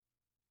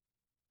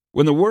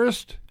When the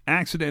worst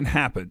accident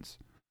happens,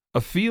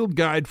 a field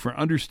guide for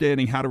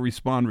understanding how to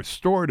respond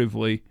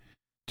restoratively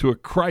to a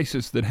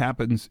crisis that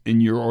happens in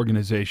your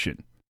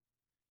organization.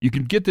 You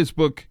can get this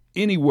book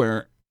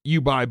anywhere you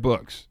buy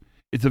books.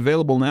 It's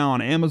available now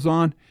on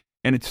Amazon,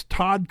 and it's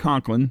Todd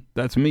Conklin,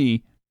 that's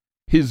me,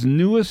 his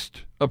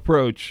newest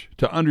approach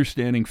to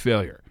understanding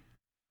failure.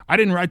 I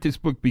didn't write this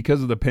book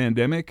because of the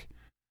pandemic,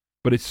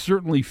 but it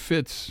certainly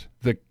fits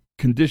the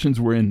conditions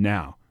we're in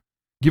now.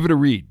 Give it a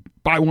read.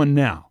 Buy one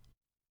now.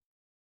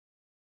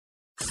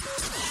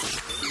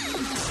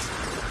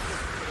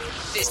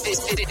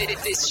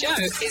 This show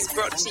is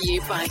brought to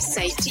you by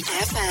Safety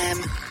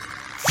FM.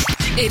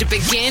 It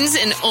begins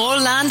in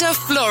Orlando,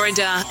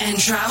 Florida, and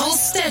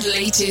travels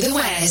steadily to the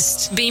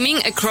west, beaming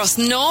across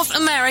North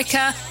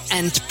America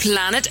and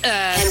planet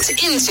Earth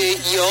and into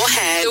your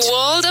head. The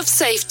world of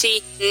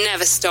safety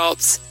never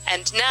stops.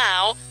 And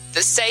now,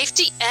 the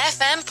Safety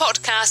FM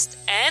podcast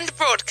and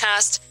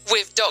broadcast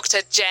with Dr.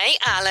 Jay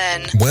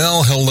Allen.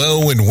 Well,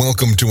 hello and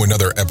welcome to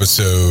another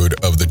episode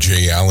of the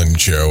Jay Allen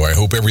Show. I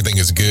hope everything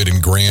is good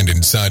and grand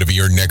inside of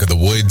your neck of the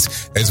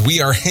woods as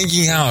we are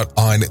hanging out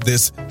on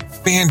this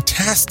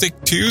fantastic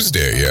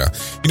Tuesday. Yeah.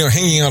 You know,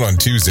 hanging out on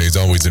Tuesday is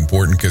always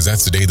important because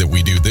that's the day that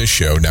we do this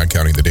show, not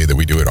counting the day that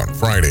we do it on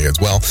Friday as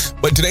well.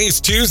 But today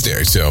is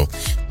Tuesday, so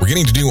we're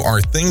getting to do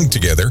our thing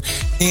together.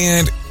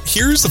 And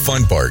here's the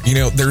fun part. You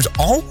know, there's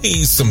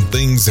always some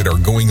things that are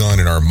going on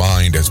in our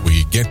mind as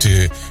we get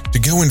to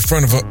go in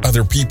front of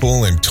other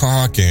people and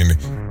talk and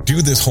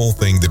do this whole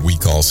thing that we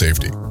call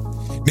safety.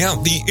 Now,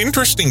 the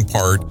interesting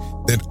part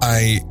that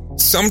I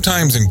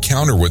sometimes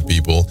encounter with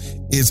people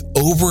is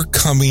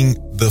overcoming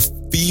the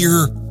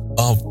fear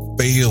of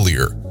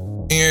failure.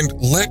 And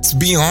let's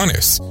be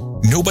honest,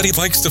 nobody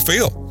likes to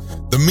fail.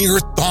 The mere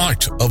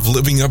thought of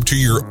living up to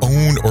your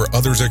own or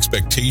others'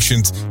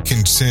 expectations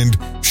can send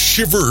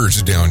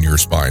shivers down your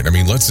spine. I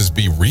mean, let's just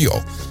be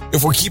real.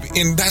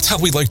 And that's how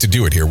we like to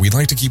do it here. We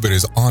like to keep it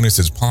as honest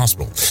as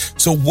possible.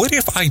 So what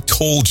if I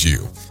told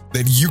you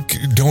that you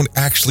don't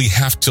actually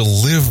have to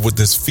live with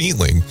this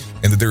feeling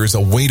and that there is a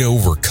way to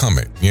overcome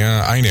it?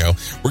 Yeah, I know.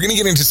 We're going to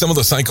get into some of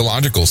the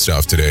psychological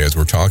stuff today as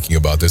we're talking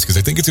about this, because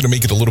I think it's going to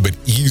make it a little bit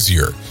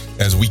easier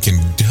as we can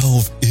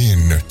delve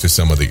into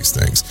some of these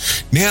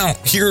things. Now,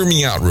 hear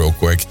me out real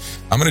quick.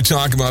 I'm going to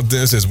talk about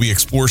this as we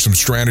explore some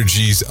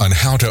strategies on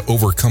how to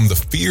overcome the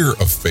fear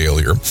of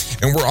failure.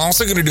 And we're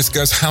also going to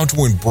discuss how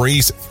to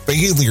embrace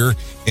failure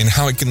and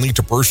how it can lead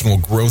to personal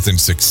growth and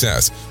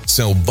success.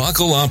 So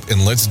buckle up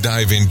and let's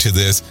dive into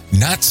this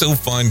not so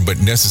fun but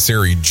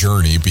necessary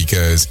journey,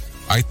 because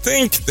I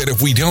think that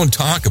if we don't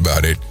talk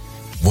about it,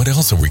 what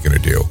else are we going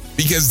to do?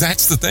 Because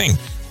that's the thing.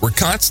 We're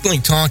constantly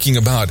talking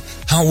about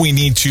how we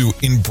need to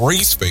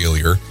embrace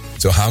failure.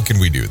 So how can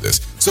we do this?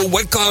 So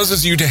what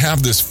causes you to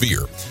have this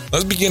fear?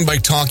 Let's begin by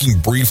talking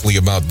briefly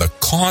about the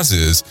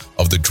causes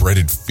of the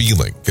dreaded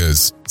feeling,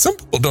 because some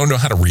people don't know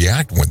how to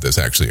react when this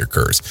actually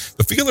occurs.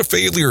 The fear of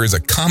failure is a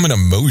common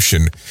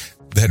emotion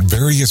that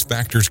various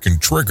factors can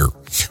trigger.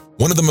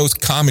 One of the most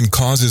common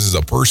causes is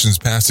a person's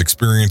past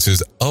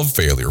experiences of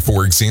failure.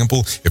 For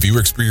example, if you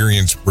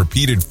experience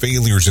repeated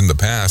failures in the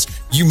past,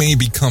 you may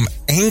become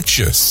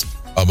anxious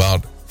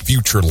about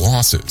future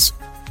losses.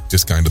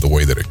 Just kind of the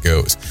way that it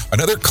goes.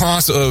 Another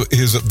cause of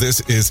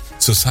this is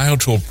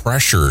societal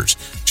pressures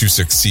to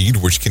succeed,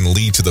 which can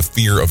lead to the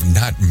fear of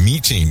not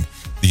meeting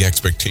the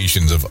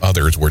expectations of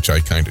others, which I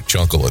kind of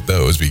chuckle at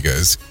those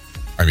because,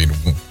 I mean,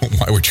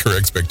 why would your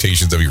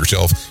expectations of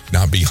yourself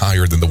not be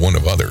higher than the one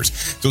of others?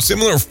 So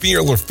similar fear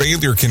or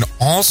failure can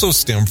also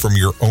stem from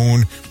your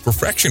own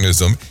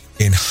perfectionism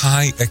and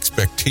high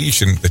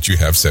expectation that you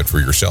have set for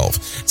yourself.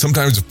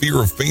 Sometimes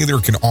fear of failure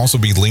can also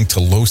be linked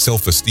to low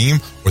self-esteem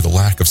or the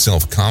lack of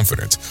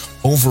self-confidence.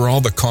 Overall,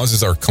 the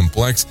causes are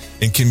complex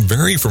and can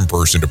vary from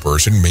person to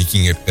person,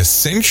 making it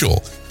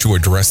essential to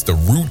address the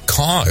root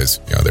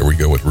cause. Yeah, there we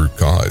go with root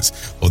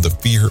cause of the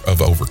fear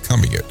of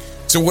overcoming it.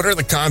 So what are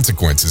the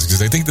consequences?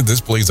 Because I think that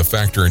this plays a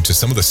factor into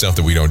some of the stuff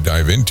that we don't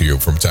dive into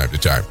from time to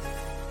time.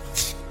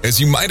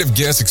 As you might have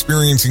guessed,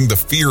 experiencing the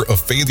fear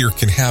of failure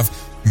can have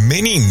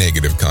many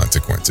negative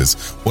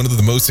consequences. One of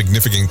the most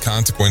significant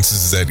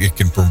consequences is that it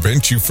can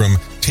prevent you from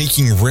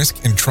taking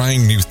risk and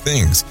trying new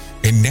things.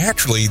 And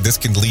naturally, this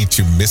can lead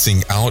to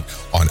missing out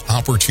on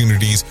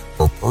opportunities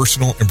for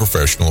personal and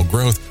professional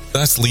growth,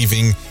 thus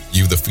leaving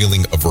you the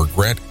feeling of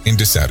regret and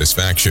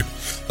dissatisfaction.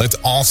 Let's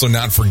also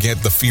not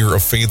forget the fear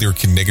of failure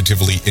can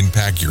negatively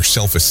impact your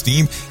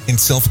self-esteem and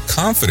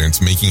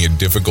self-confidence, making it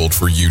difficult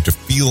for you to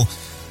feel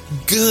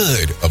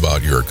good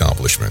about your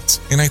accomplishments.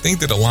 And I think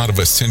that a lot of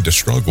us tend to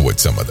struggle with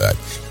some of that.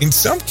 In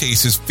some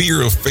cases,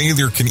 fear of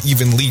failure can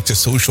even lead to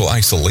social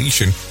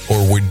isolation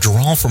or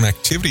withdrawal from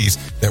activities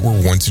that were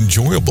once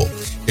enjoyable.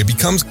 It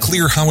becomes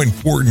clear how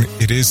important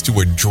it is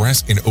to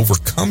address and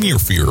overcome your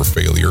fear of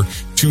failure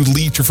to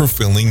lead to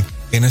fulfilling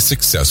and a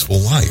successful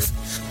life.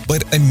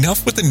 But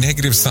enough with the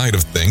negative side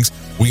of things.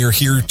 We are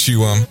here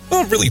to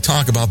really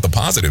talk about the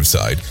positive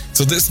side.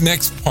 So this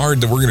next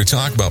part that we're going to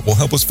talk about will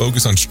help us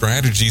focus on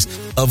strategies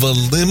of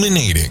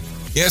eliminating.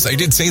 Yes, I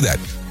did say that.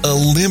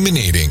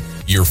 Eliminating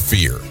your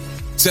fear.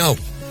 So,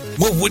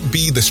 what would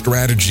be the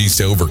strategies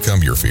to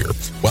overcome your fear?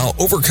 While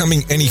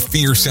overcoming any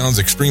fear sounds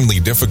extremely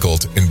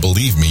difficult, and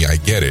believe me, I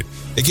get it,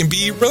 it can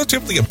be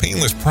relatively a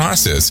painless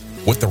process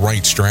with the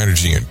right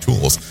strategy and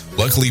tools.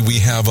 Luckily, we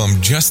have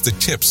just the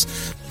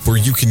tips where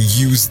you can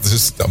use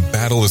this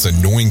battle this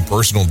annoying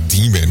personal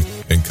demon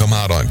and come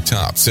out on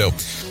top. So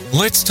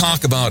let's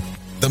talk about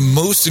the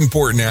most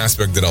important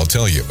aspect that I'll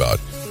tell you about,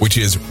 which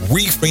is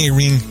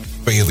reframing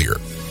failure.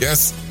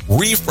 Yes,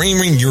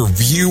 reframing your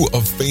view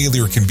of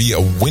failure can be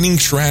a winning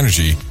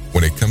strategy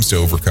when it comes to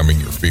overcoming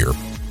your fear.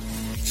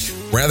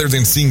 Rather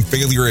than seeing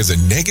failure as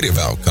a negative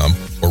outcome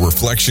or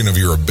reflection of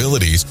your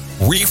abilities,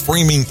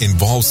 reframing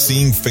involves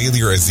seeing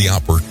failure as the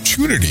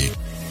opportunity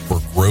for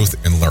growth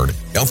and learning.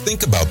 Now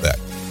think about that.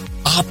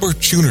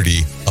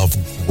 Opportunity of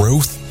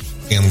growth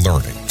and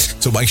learning.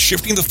 So by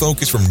shifting the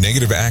focus from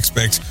negative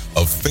aspects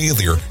of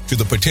failure to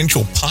the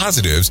potential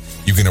positives,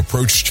 you can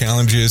approach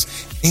challenges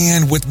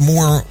and with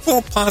more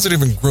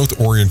positive and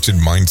growth-oriented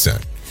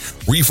mindset.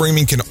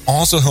 Reframing can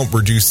also help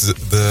reduce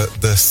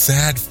the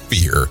sad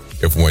fear,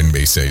 if one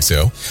may say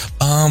so,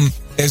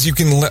 as you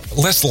can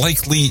less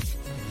likely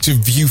to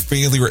view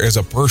failure as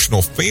a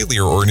personal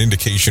failure or an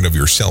indication of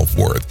your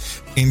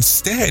self-worth.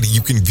 Instead,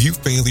 you can view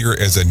failure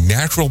as a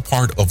natural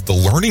part of the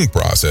learning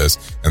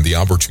process and the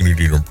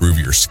opportunity to improve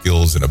your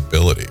skills and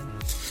ability.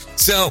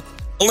 So,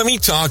 let me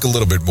talk a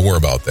little bit more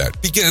about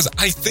that, because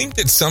I think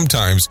that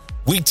sometimes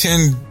we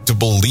tend to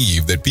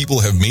believe that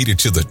people have made it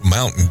to the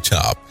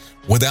mountaintop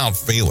without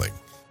failing.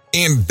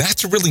 And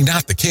that's really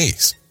not the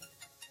case.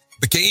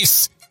 The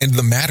case and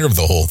the matter of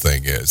the whole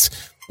thing is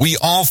we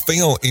all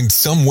fail in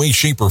some way,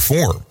 shape, or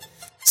form.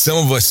 Some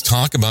of us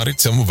talk about it.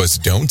 Some of us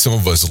don't. Some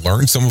of us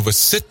learn. Some of us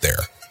sit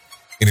there.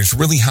 And it's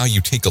really how you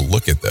take a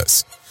look at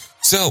this.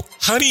 So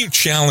how do you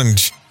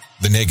challenge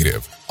the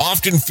negative?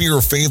 Often fear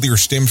of failure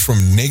stems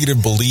from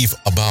negative belief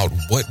about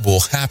what will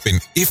happen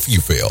if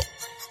you fail.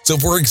 So,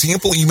 for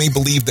example, you may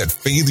believe that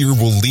failure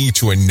will lead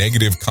to a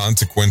negative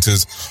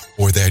consequences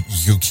or that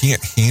you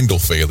can't handle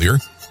failure.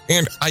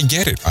 And I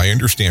get it. I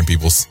understand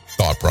people's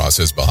thought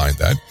process behind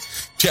that.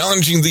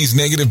 Challenging these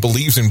negative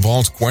beliefs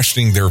involves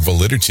questioning their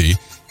validity,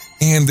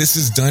 and this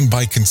is done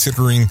by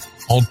considering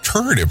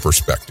alternative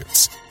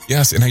perspectives.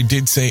 Yes, and I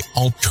did say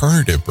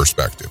alternative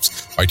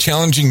perspectives. By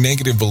challenging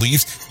negative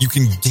beliefs, you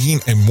can gain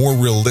a more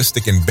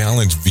realistic and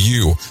balanced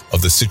view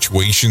of the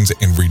situations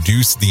and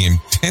reduce the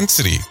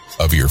intensity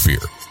of your fear.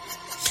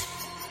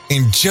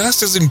 And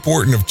just as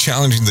important of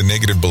challenging the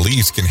negative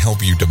beliefs can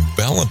help you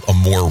develop a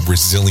more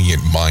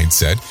resilient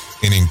mindset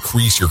and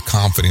increase your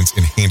confidence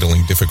in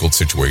handling difficult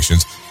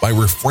situations. By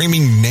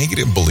reframing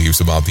negative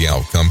beliefs about the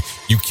outcome,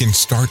 you can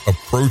start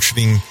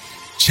approaching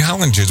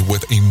challenges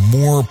with a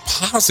more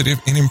positive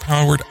and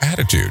empowered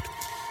attitude.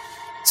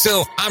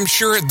 So I'm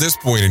sure at this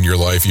point in your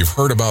life, you've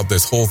heard about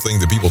this whole thing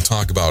that people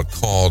talk about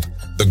called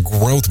the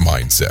growth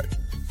mindset.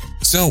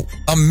 So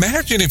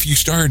imagine if you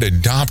started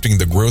adopting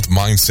the growth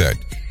mindset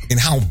and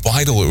how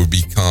vital it would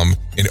become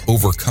in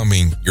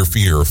overcoming your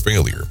fear of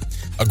failure.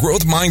 A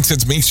growth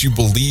mindset makes you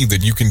believe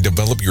that you can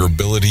develop your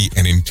ability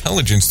and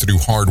intelligence through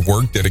hard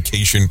work,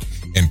 dedication,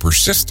 and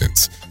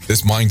persistence.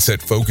 This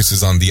mindset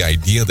focuses on the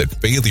idea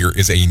that failure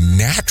is a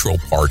natural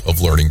part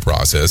of learning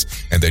process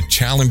and that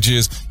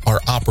challenges are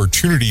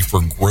opportunity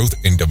for growth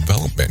and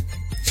development.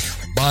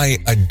 By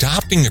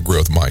adopting a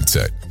growth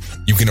mindset,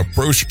 you can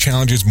approach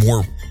challenges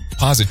more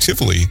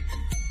positively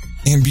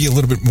and be a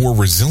little bit more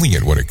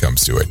resilient when it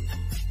comes to it.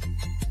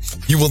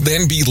 You will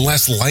then be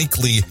less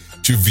likely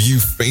to view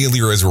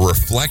failure as a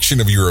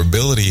reflection of your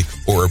ability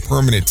or a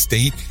permanent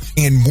state,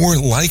 and more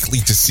likely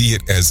to see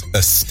it as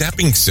a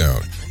stepping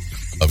stone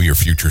of your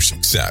future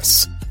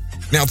success.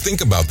 Now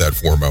think about that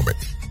for a moment.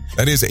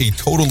 That is a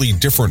totally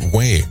different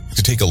way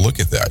to take a look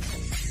at that.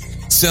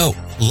 So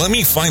let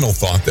me final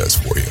thought this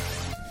for you.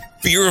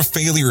 Fear of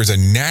failure is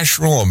a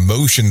natural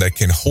emotion that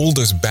can hold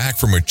us back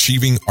from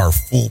achieving our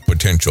full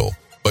potential.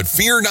 But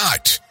fear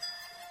not.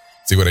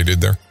 See what I did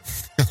there?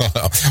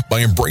 By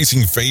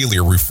embracing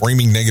failure,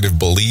 reframing negative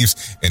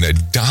beliefs, and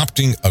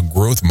adopting a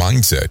growth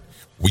mindset,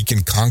 we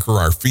can conquer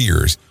our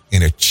fears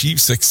and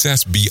achieve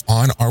success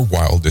beyond our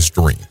wildest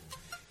dream.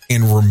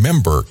 And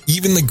remember,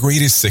 even the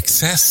greatest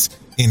success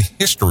in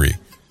history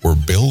were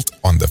built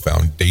on the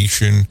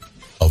foundation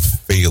of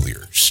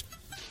failures.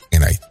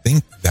 And I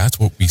think that's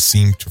what we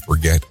seem to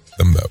forget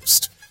the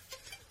most.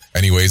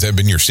 Anyways, I've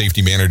been your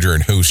safety manager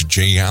and host,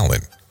 Jay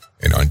Allen.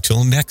 And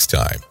until next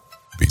time,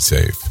 be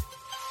safe.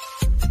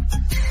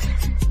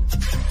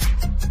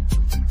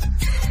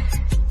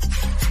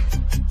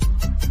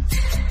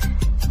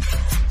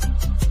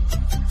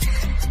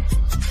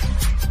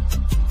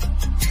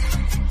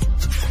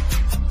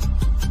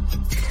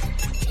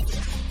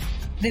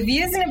 The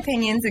views and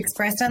opinions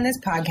expressed on this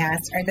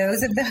podcast are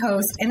those of the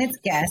host and its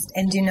guest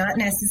and do not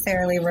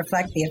necessarily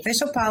reflect the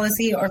official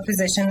policy or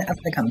position of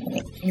the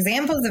company.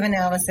 Examples of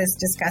analysis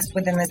discussed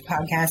within this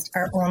podcast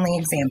are only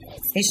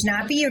examples. They should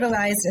not be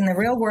utilized in the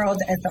real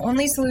world as the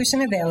only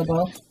solution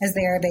available, as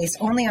they are based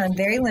only on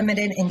very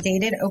limited and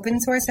dated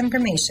open source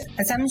information.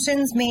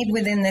 Assumptions made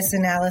within this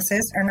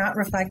analysis are not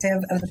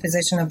reflective of the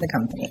position of the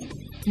company.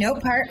 No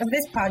part of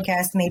this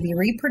podcast may be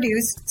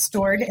reproduced,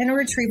 stored in a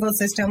retrieval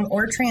system,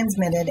 or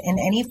transmitted in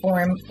any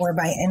form or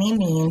by any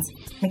means,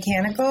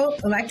 mechanical,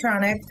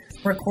 electronic,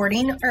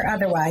 recording, or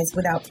otherwise,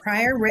 without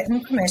prior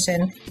written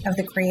permission of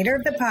the creator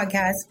of the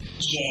podcast,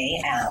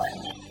 Jay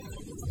Allen.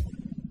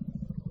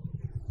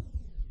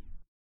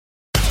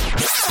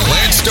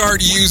 Let's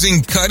start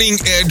using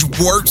cutting-edge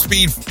warp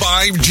speed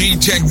 5G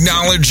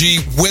technology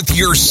with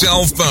your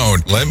cell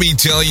phone. Let me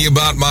tell you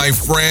about my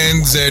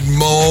friends at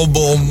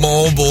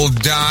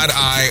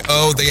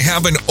mobilemobile.io. They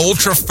have an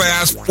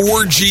ultra-fast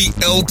 4G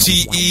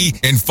LTE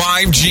and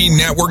 5G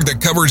network that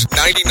covers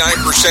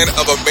 99%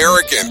 of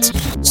Americans.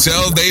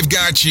 So they've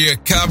got you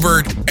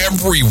covered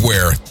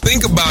everywhere.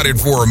 Think about it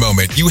for a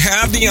moment. You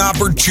have the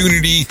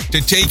opportunity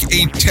to take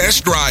a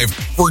test drive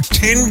for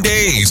 10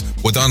 days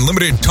with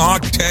unlimited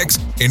talk, text,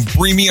 and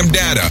premium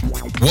data.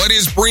 What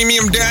is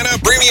premium data?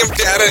 Premium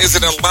data is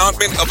an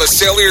allotment of a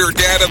cellular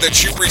data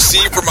that you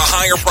receive from a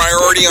higher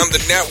priority on the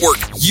network.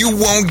 You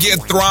won't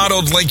get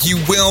throttled like you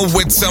will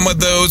with some of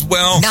those,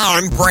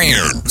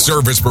 non-brand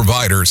service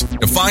providers.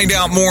 To find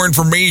out more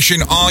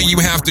information, all you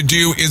have to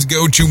do is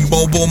go to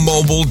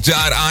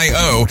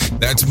mobilemobile.io.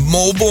 That's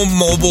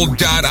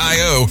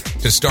mobilemobile.io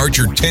to start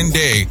your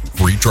 10-day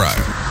free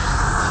trial.